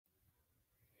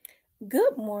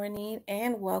Good morning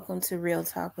and welcome to Real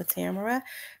Talk with Tamara.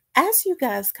 As you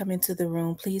guys come into the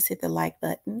room, please hit the like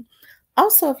button.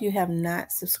 Also, if you have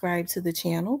not subscribed to the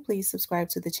channel, please subscribe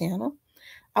to the channel.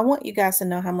 I want you guys to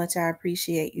know how much I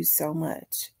appreciate you so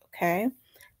much, okay?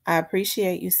 I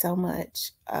appreciate you so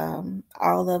much.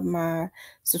 All of my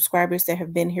subscribers that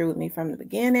have been here with me from the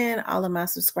beginning, all of my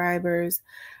subscribers,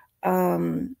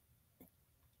 that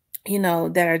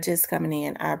are just coming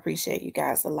in. I appreciate you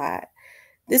guys a lot.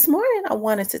 This morning, I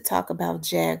wanted to talk about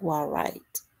Jaguar Wright.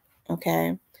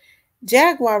 Okay.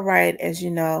 Jaguar Wright, as you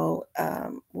know,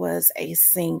 was a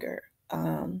singer.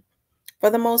 For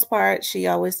the most part, she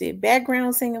always did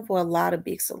background singing for a lot of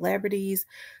big celebrities,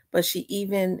 but she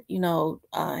even,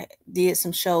 did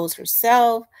some shows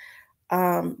herself,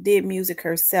 did music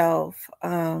herself.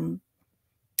 And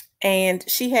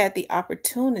she had the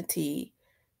opportunity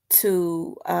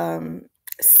to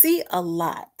see a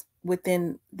lot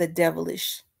within the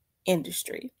devilish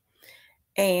industry.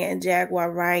 And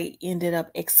Jaguar Wright ended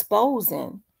up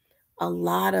exposing a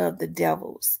lot of the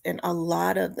devils and a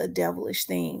lot of the devilish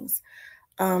things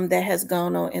that has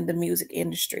gone on in the music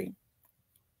industry.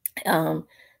 For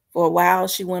a while,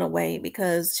 she went away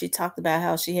because she talked about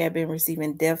how she had been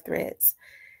receiving death threats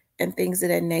and things of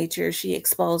that nature. She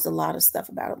exposed a lot of stuff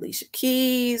about Alicia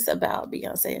Keys, about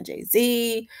Beyonce and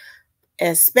Jay-Z,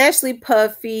 especially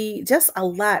Puffy, just a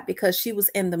lot because she was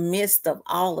in the midst of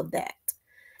all of that.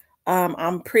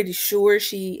 I'm pretty sure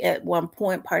she at one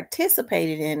point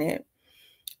participated in it,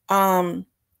 or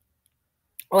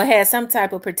had some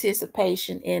type of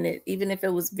participation in it, even if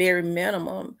it was very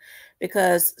minimum,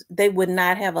 because they would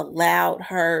not have allowed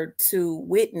her to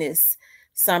witness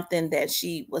something that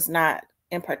she was not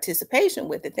in participation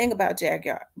with. The thing about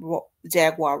Jaguar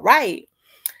Wright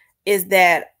is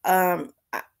that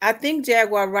I think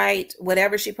Jaguar Wright,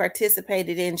 whatever she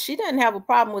participated in, she doesn't have a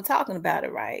problem with talking about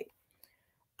it, right?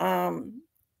 I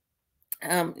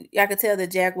could tell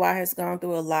that Jaguar has gone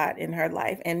through a lot in her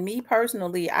life. And me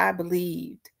personally, I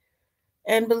believed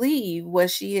and believe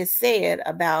what she has said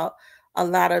about a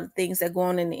lot of things that go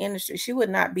on in the industry. She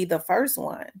would not be the first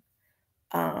one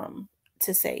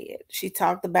to say it. She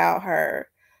talked about her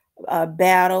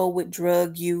battle with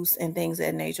drug use and things of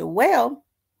that nature. Well,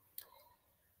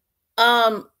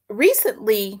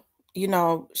 recently,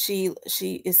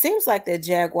 it seems like that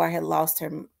Jaguar had lost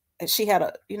her. She had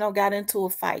got into a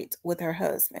fight with her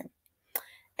husband,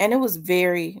 and it was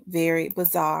very, very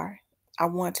bizarre. I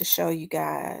want to show you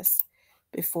guys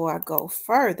before I go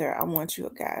further. I want you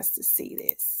guys to see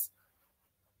this.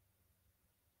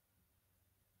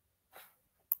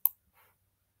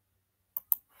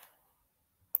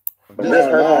 I'm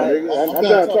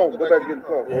done talking. Go back and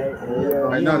talk.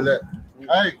 Ain't none of that.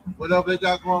 Hey, whatever they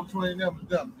got going between them and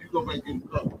them, you go back and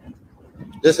get the cup.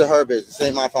 This is her business. This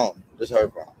ain't my phone. This is her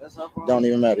phone. That's her phone? Don't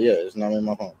even matter. Yeah, it's not in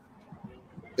my phone.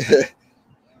 Hey,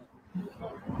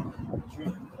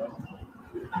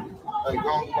 go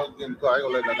on, get in the car. I ain't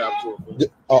gonna let that happen to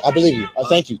her. Oh, I believe you.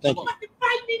 Thank you. Thank you.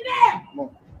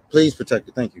 Please protect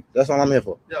it. Thank you. That's all I'm here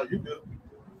for. Yeah, you good.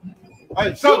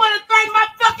 Hey, so, you want to thank my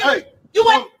fucking... Hey, you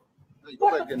want... Hey,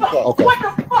 go back in the car. Okay. What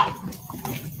the fuck?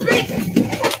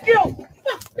 Bitch, fuck you.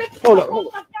 Hold on.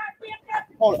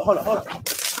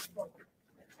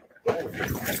 Get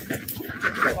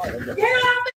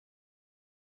out.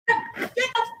 Get the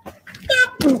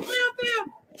fuck out there.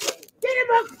 Get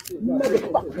him up.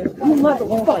 You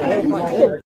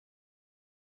motherfucker.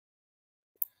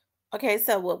 Okay,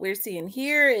 so what we're seeing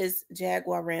here is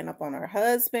Jaguar ran up on her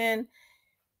husband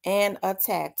and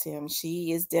attacked him.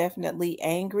 She is definitely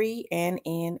angry and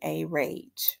in a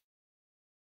rage.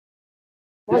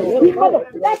 This is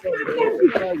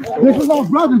my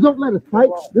brother. Don't let us fight.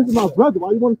 This is my brother.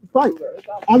 Why you want us to fight?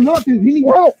 I love him. He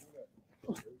needs help.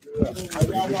 This is my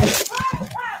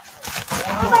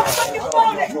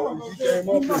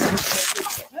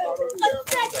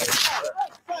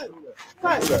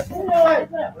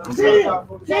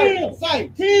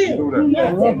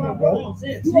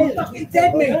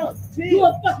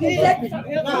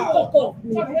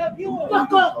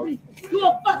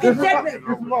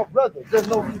brother. There's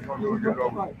no reason.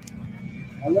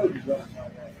 I love you, bro.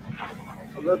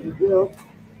 I love you, girl.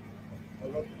 I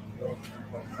love you, bro.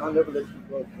 I'll never let you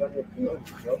go.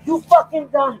 You fucking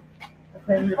done.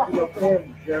 You a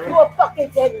fucking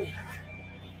dead man.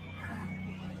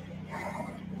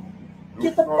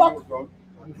 Get the fuck.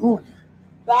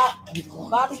 Bobby,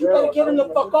 you better get him the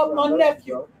fuck up, my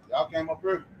nephew. Y'all came up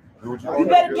here. You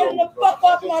better get him the fuck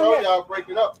up, my nephew. Y'all break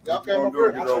it up. Y'all came up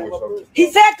here.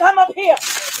 He said come up here.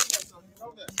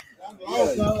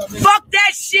 Fuck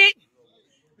that shit.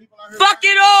 Fuck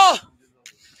it all.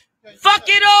 Fuck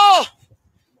it all.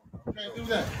 Can't do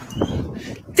that.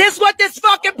 This what this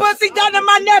fucking pussy done to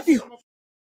my nephew.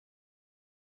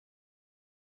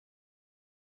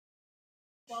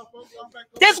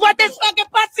 This what this fucking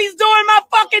pussy's doing my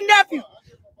fucking nephew.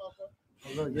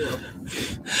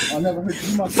 I never heard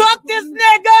you much. Fuck this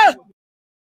nigga.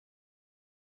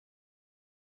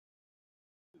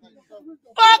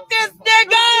 Fuck this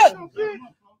nigga.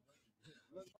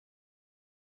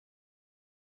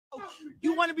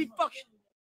 You want to be fucking.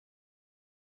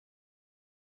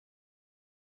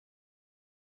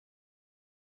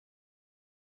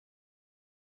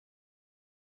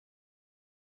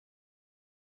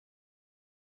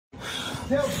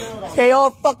 They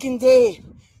all fucking dead.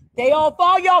 They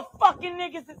all y'all fucking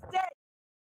niggas is dead.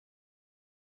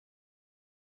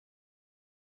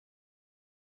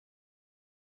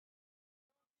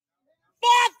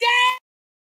 Fuck that!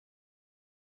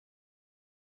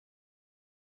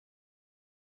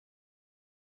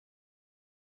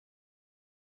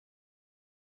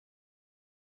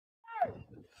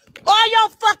 All y'all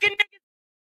fucking niggas.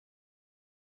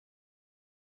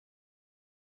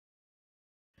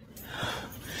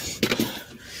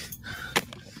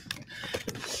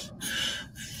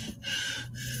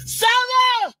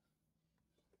 Solar!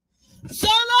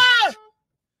 Solar!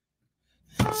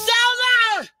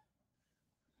 Solar!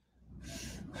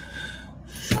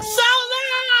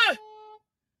 Solar!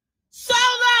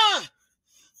 Solar!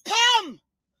 Come!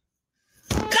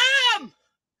 Come!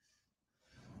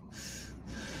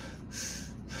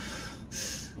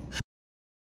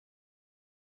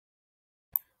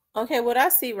 Okay, what I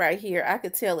see right here, I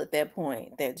could tell at that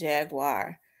point that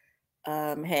Jaguar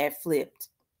had flipped.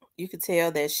 You could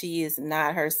tell that she is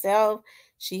not herself.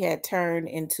 She had turned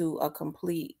into a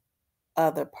complete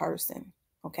other person.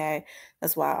 Okay,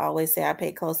 that's why I always say I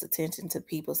pay close attention to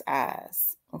people's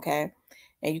eyes. Okay,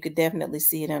 and you could definitely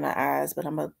see it in her eyes, but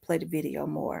I'm gonna play the video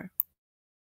more.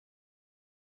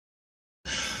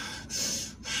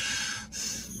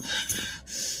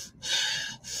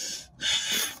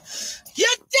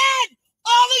 You're dead!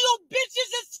 All of you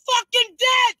bitches is fucking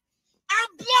dead!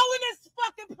 I'm blowing this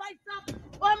fucking place up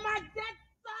on my dead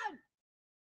son!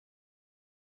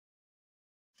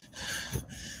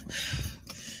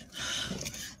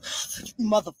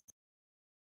 Mother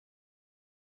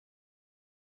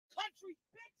country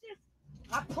bitches!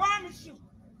 I promise you!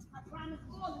 I promise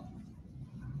all of you!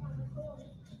 I promise all of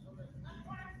you! I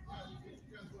promise all of you!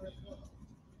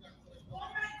 On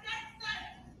my dead son!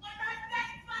 On my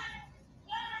dead son!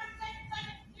 On my dead son!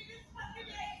 In this fucking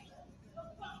day! The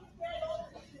fucking dead old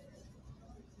bitches!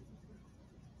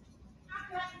 I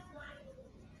got this life!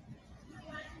 I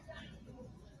got this life!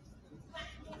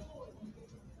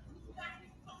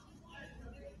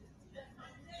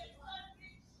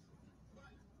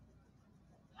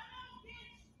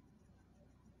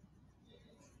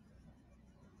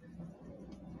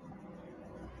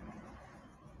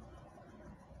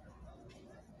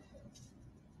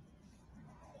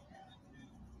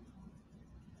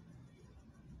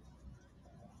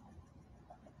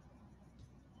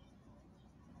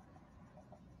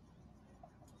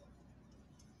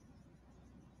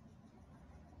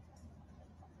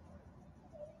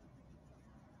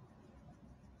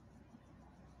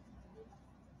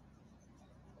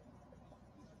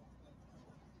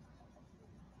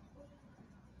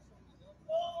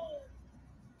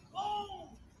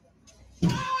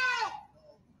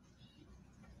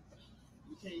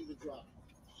 You can't even drive.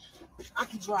 I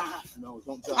can drive. No,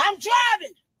 don't drive. I'm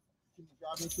driving. Can you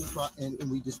drive into the spot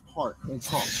and we just park and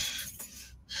talk?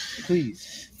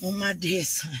 Please. On my dead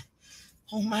son.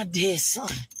 On my dead son.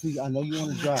 Please, I know you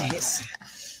want to On my drive. dead son.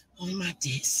 On my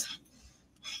dead son.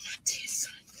 On my dead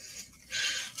son.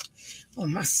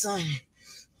 On my son.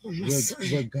 On my son.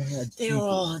 We're God's They're people.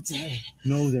 all dead.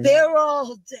 No, They're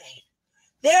all dead.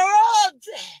 They're all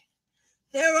dead.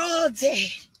 They're all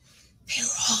dead. They're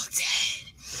all dead.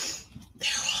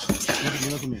 They're all dead. Look at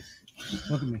me, look at me.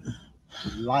 Look at me.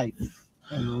 Life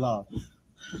and love.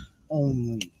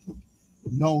 Only.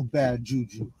 No bad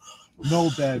juju. No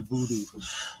bad voodoo.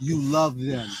 You love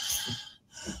them.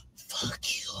 Fuck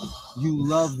you all. You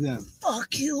love them.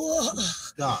 Fuck you all.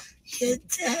 Stop. You're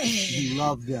dead. You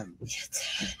love them. You're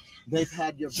dead. They've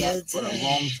had your back for a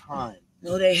long time.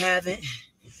 No, they haven't.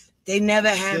 They never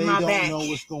had They my don't back. know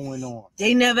what's going on.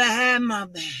 They never had my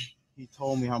back. He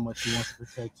told me how much he wants to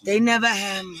protect you. They never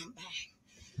had my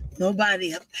back.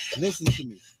 Nobody up there. Listen to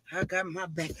me. I got my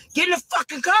back. Get in the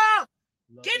fucking car.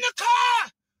 Love Get in is- the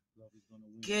car. love is gonna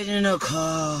win. Get in the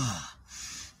car.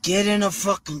 Get in the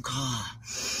fucking car.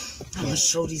 I'm gonna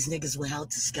show these niggas what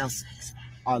Helter Skelter is.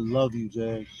 I love you,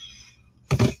 Jay.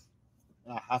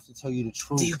 I have to tell you the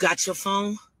truth. Do you got your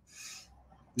phone?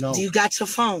 No. Do you got your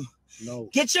phone? No.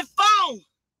 Get your phone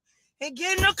and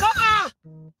get in the car.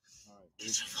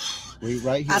 Wait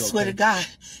right here. I swear to God,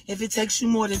 if it takes you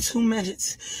more than 2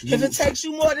 minutes, if it takes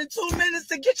you more than 2 minutes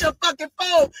to get your fucking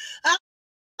phone, I'm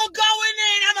going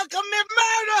in. I'm gonna commit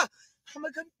murder. I'm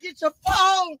gonna get your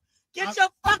phone. Get your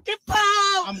fucking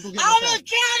phone. I'm gonna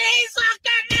kill these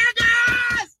fucking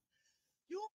niggas.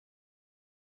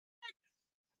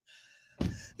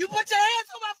 You put your hands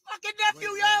on my fucking nephew,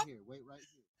 Wait yo. right here. Wait right here.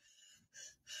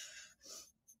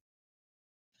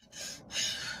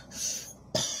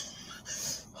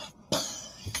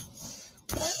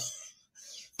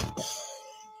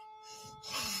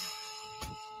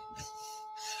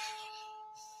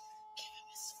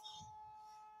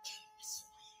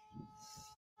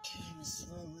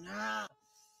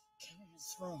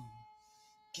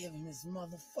 Give him his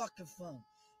motherfucking phone.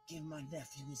 Give my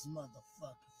nephew his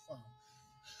motherfucking phone.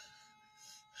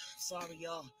 Sorry,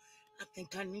 y'all. I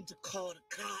think I need to call the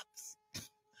cops.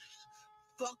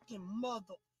 Fucking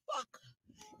motherfucker.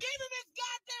 Give him his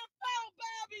goddamn phone,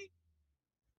 baby.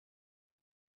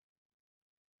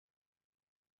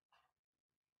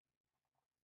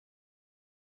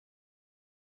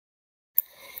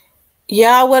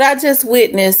 Y'all, what I just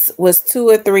witnessed was 2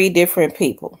 or 3 different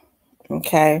people.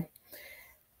 Okay.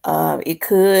 It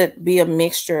could be a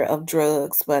mixture of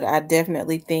drugs, but I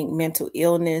definitely think mental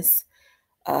illness.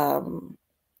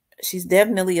 She's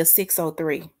definitely a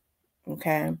 603.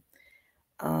 Okay.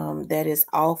 That is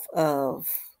off of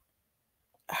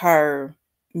her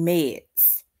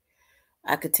meds.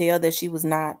 I could tell that she was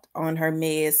not on her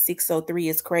meds. 603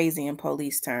 is crazy in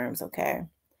police terms. Okay.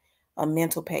 A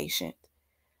mental patient.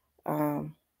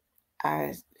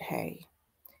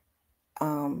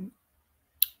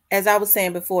 As I was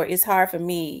saying before, it's hard for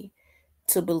me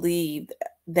to believe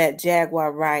that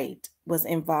Jaguar Wright was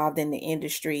involved in the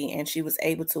industry and she was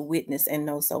able to witness and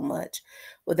know so much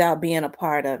without being a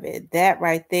part of it. That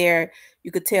right there,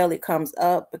 you could tell it comes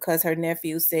up because her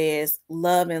nephew says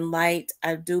love and light.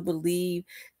 I do believe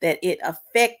that it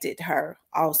affected her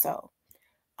also.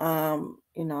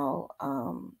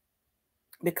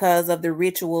 Because of the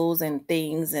rituals and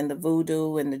things and the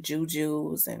voodoo and the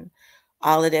jujus and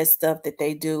all of that stuff that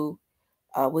they do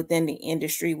within the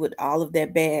industry with all of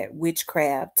that bad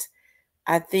witchcraft.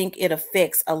 I think it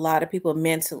affects a lot of people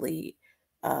mentally.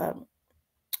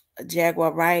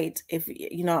 Jaguar Wright, if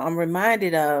you know, I'm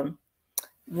reminded of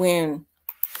when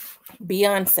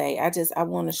Beyonce, I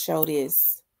want to show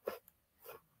this.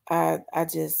 I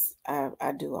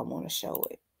want to show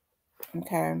it.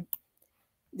 Okay.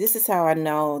 This is how I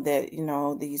know that,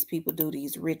 these people do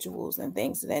these rituals and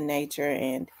things of that nature,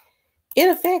 and it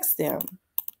affects them.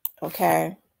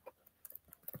 Okay.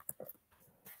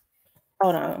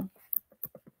 Hold on.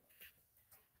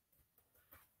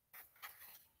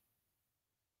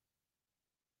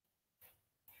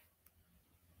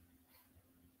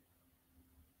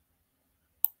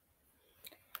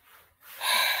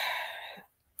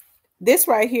 This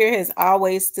right here has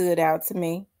always stood out to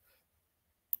me.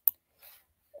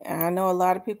 And I know a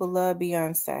lot of people love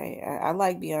Beyonce. I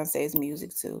like Beyonce's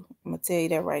music too. I'm going to tell you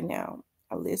that right now.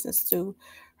 I listen to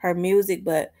her music,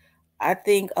 but I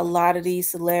think a lot of these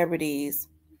celebrities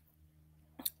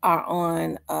are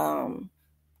on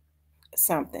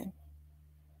something.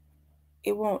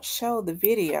 It won't show the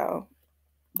video,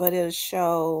 but it'll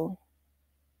show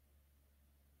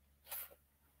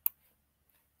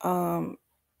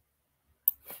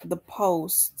the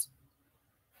post.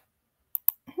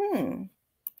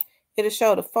 It'll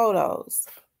show the photos,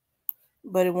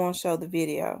 but it won't show the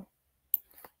video.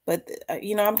 But,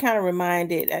 I'm kind of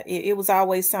reminded, it was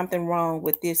always something wrong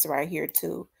with this right here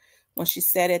too. When she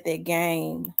sat at that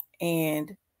game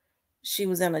and she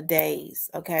was in a daze.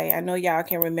 Okay. I know y'all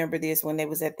can remember this when they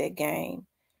was at that game.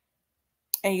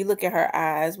 And you look at her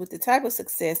eyes with the type of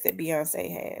success that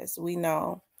Beyonce has. We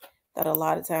know that a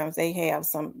lot of times they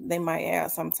might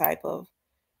have some type of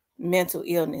mental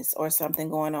illness or something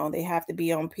going on. They have to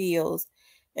be on pills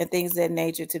and things of that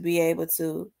nature to be able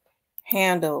to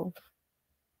handle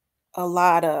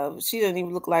she didn't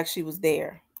even look like she was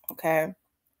there. Okay.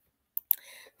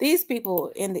 These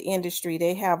people in the industry,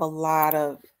 they have a lot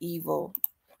of evil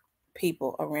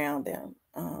people around them.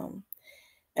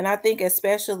 And I think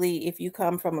especially if you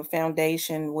come from a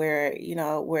foundation where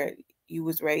you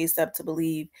was raised up to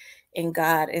believe in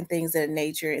God and things of that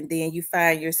nature, and then you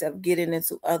find yourself getting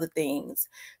into other things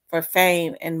for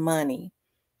fame and money,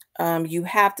 you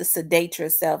have to sedate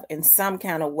yourself in some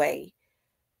kind of way,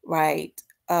 right?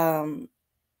 In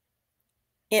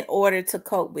order to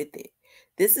cope with it.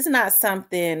 This is not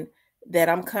something that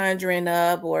I'm conjuring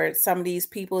up, or some of these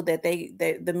people that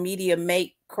the media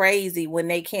make crazy when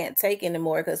they can't take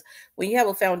anymore. Because when you have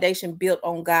a foundation built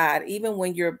on God, even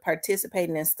when you're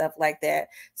participating in stuff like that,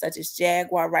 such as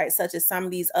Jaguar Right, such as some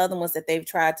of these other ones that they've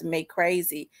tried to make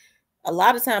crazy, a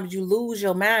lot of times you lose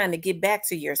your mind to get back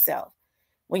to yourself.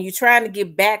 When you're trying to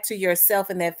get back to yourself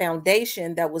and that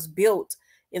foundation that was built,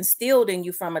 instilled in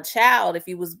you from a child, if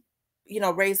you was,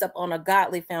 raised up on a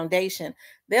godly foundation,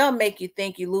 they'll make you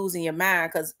think you're losing your mind,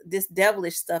 because this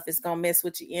devilish stuff is going to mess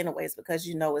with you anyways, because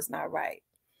it's not right.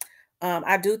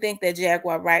 I do think that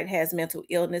Jaguar Wright has mental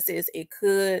illnesses. It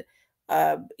could,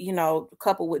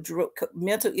 coupled with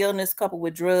mental illness coupled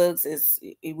with drugs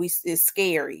is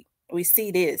scary. We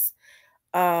see this,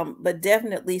 but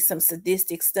definitely some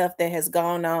sadistic stuff that has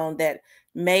gone on that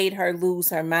made her lose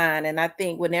her mind. And I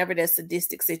think whenever that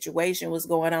sadistic situation was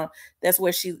going on, that's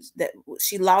where she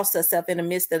lost herself in the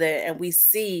midst of that. And we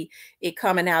see it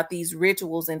coming out, these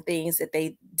rituals and things that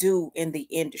they do in the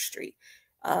industry.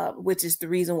 Which is the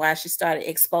reason why she started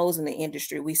exposing the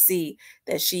industry. We see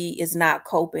that she is not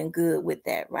coping good with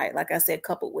that, right? Like I said,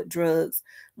 coupled with drugs,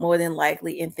 more than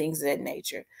likely, and things of that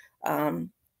nature.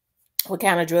 What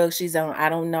kind of drugs she's on, I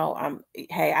don't know.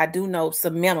 Hey, I do know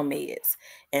some mental meds,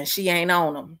 and she ain't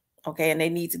on them. Okay, and they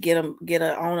need to get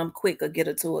her on them quick, or get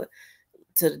her to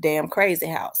the damn crazy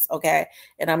house. Okay,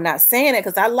 and I'm not saying it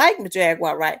because I like the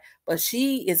Jaguar Right, but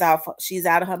she's out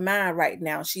of her mind right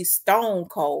now. She's stone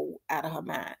cold out of her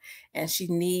mind, and she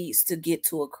needs to get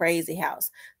to a crazy house.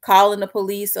 Calling the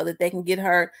police so that they can get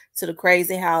her to the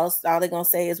crazy house. All they're gonna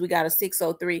say is, we got a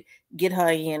 603, get her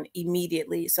in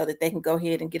immediately so that they can go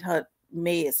ahead and get her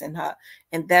meds in her.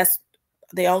 And that's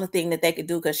the only thing that they could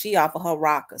do, because she offer her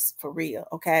rockers for real.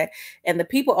 Okay, and the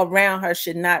people around her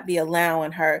should not be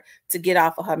allowing her to get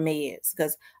off of her meds,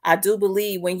 because I do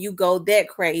believe when you go that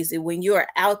crazy, when you're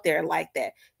out there like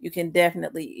that, you can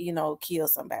definitely kill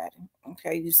somebody.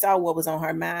 Okay, you saw what was on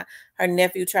her mind. Her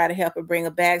nephew tried to help her bring her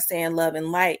back, saying love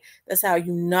and light. That's how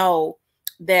you know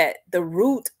that the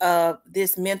root of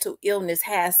this mental illness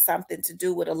has something to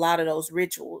do with a lot of those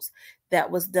rituals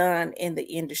that was done in the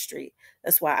industry.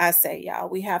 That's why I say, y'all,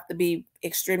 we have to be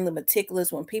extremely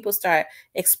meticulous when people start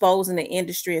exposing the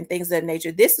industry and things of that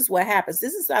nature. This is what happens.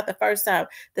 This is not the first time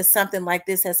that something like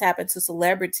this has happened to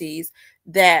celebrities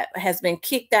that has been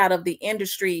kicked out of the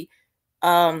industry,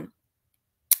 or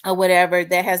whatever,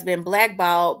 that has been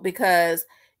blackballed because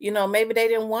maybe they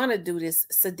didn't want to do this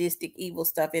sadistic evil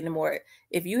stuff anymore.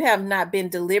 If you have not been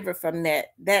delivered from that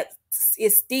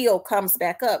it still comes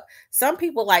back up. Some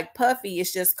people, like Puffy,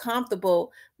 is just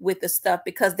comfortable with the stuff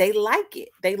because they like it.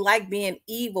 They like being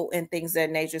evil and things of that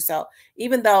nature. So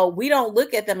even though we don't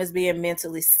look at them as being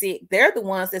mentally sick, they're the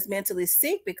ones that's mentally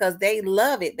sick because they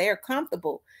love it. They're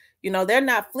comfortable. They're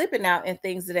not flipping out and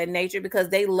things of that nature because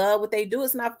they love what they do.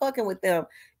 It's not fucking with them,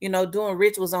 doing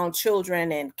rituals on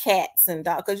children and cats and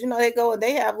dogs. Because,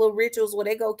 they have little rituals where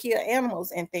they go kill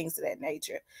animals and things of that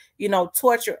nature,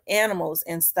 torture animals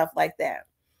and stuff like that.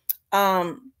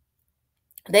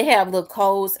 They have little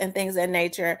codes and things of that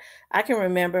nature. I can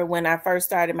remember when I first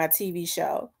started my TV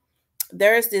show,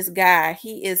 there's this guy.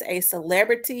 He is a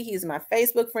celebrity. He's my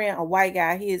Facebook friend, a white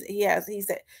guy. He's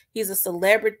a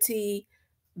celebrity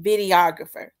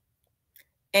videographer,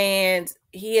 and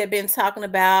he had been talking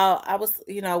about,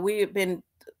 we had been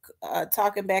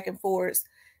talking back and forth.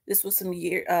 This was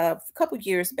a couple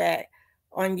years back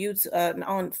on YouTube,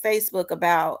 on Facebook,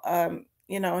 about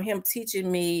him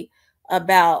teaching me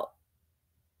about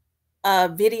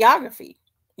videography,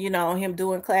 him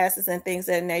doing classes and things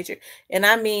of that nature. And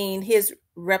I mean, his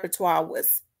repertoire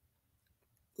was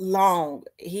long.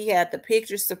 He had the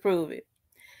pictures to prove it.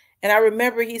 And I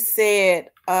remember he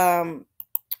said, I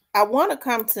want to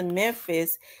come to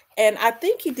Memphis. And I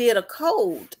think he did a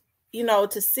code,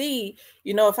 to see,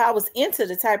 if I was into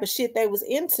the type of shit they was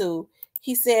into.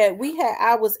 He said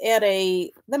I was at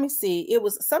let me see, it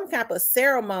was some kind of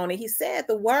ceremony. He said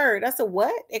the word. I said,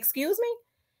 what? Excuse me?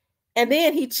 And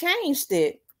then he changed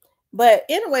it. But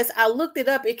anyways, I looked it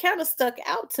up. It kind of stuck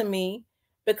out to me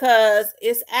because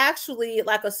it's actually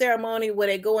like a ceremony where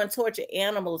they go and torture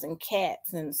animals and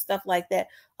cats and stuff like that.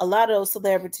 A lot of those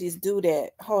celebrities do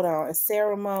that. Hold on, a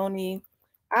ceremony.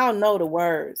 I don't know the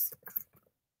words.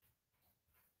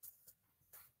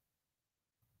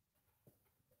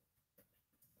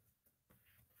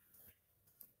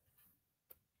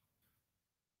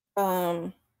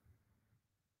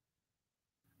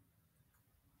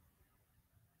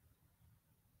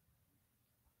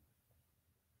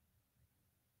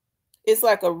 It's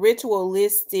like a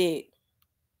ritualistic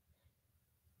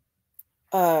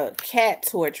cat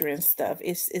torture and stuff.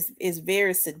 It's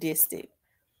very sadistic.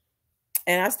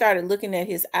 And I started looking at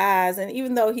his eyes, and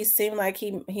even though he seemed like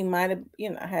he might have,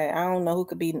 hey, I don't know who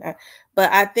could be,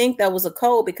 but I think that was a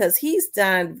code because he's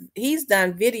done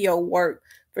video work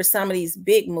for some of these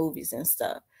big movies and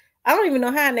stuff. I don't even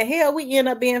know how in the hell we end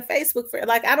up being Facebook friends.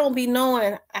 Like, I don't be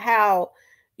knowing how,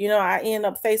 I end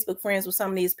up Facebook friends with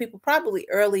some of these people. Probably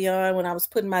early on when I was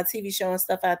putting my TV show and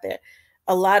stuff out there,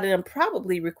 a lot of them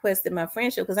probably requested my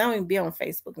friendship because I don't even be on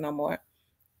Facebook no more.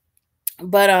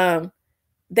 But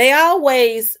they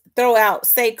always throw out,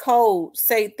 say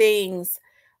things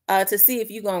to see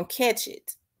if you're going to catch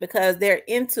it because they're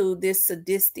into this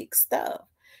sadistic stuff.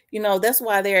 That's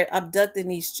why they're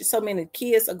abducting so many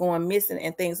kids are going missing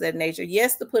and things of that nature.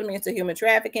 Yes, to put them into human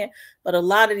trafficking, but a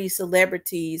lot of these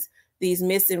celebrities, these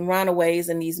missing runaways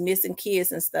and these missing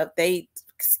kids and stuff, they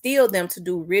steal them to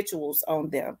do rituals on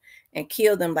them and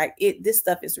kill them. Like, this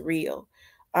stuff is real.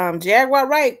 Jaguar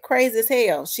Wright, crazy as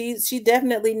hell. She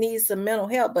definitely needs some mental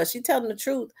help, but she telling the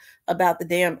truth about the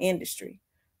damn industry.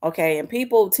 Okay, and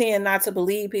people tend not to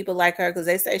believe people like her because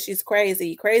they say she's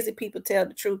crazy. Crazy people tell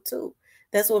the truth too.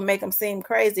 That's what make them seem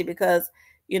crazy because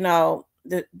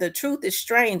the truth is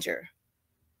stranger,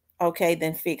 okay,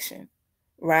 than fiction,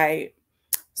 right?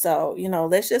 So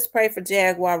let's just pray for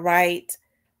Jaguar Wright.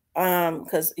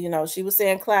 Because she was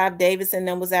saying Clive Davidson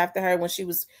then was after her when she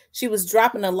was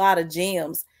dropping a lot of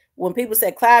gems. When people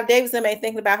said Clive Davidson ain't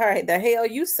thinking about her, the hell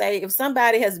you say? If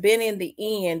somebody has been in the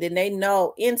end and they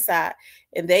know inside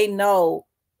and they know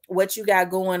what you got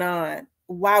going on,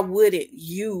 why wouldn't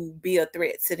you be a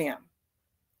threat to them?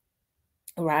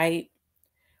 Right?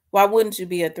 Why wouldn't you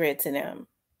be a threat to them?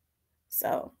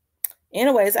 So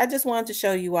anyways, I just wanted to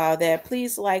show you all that.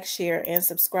 Please like, share, and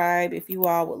subscribe. If you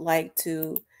all would like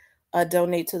to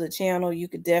donate to the channel, you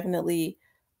could definitely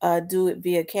do it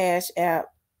via Cash App.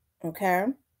 Okay.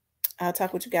 I'll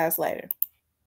talk with you guys later.